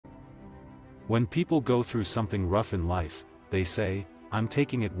When people go through something rough in life, they say, I'm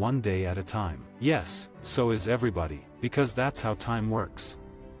taking it one day at a time. Yes, so is everybody, because that's how time works.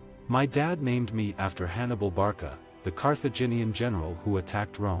 My dad named me after Hannibal Barca, the Carthaginian general who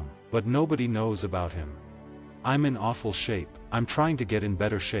attacked Rome, but nobody knows about him. I'm in awful shape. I'm trying to get in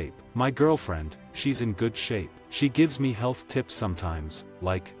better shape. My girlfriend, she's in good shape. She gives me health tips sometimes,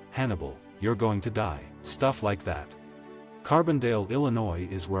 like, Hannibal, you're going to die, stuff like that. Carbondale, Illinois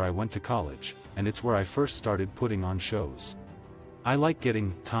is where I went to college, and it's where I first started putting on shows. I like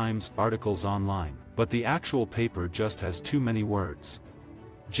getting Times articles online, but the actual paper just has too many words.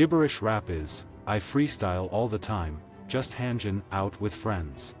 Gibberish rap is, I freestyle all the time, just hangin' out with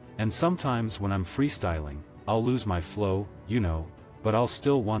friends. And sometimes when I'm freestyling, I'll lose my flow, you know, but I'll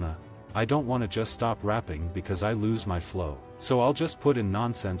still I don't wanna just stop rapping because I lose my flow. So I'll just put in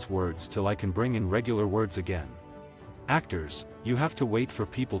nonsense words till I can bring in regular words again. Actors, you have to wait for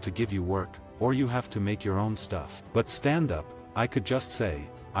people to give you work, or you have to make your own stuff. But stand-up, I could just say,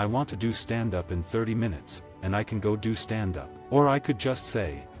 I want to do stand-up in 30 minutes, and I can go do stand-up. Or I could just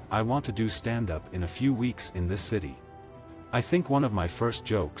say, I want to do stand-up in a few weeks in this city. I think one of my first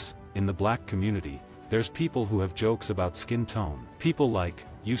jokes, in the black community, there's people who have jokes about skin tone. People like,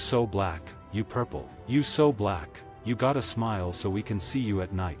 you so black, you purple, you so black, you gotta smile so we can see you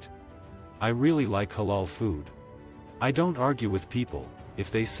at night. I really like halal food. I don't argue with people. If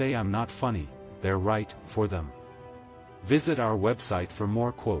they say I'm not funny, they're right, for them. Visit our website for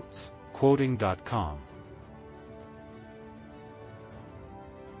more quotes, quoting.com.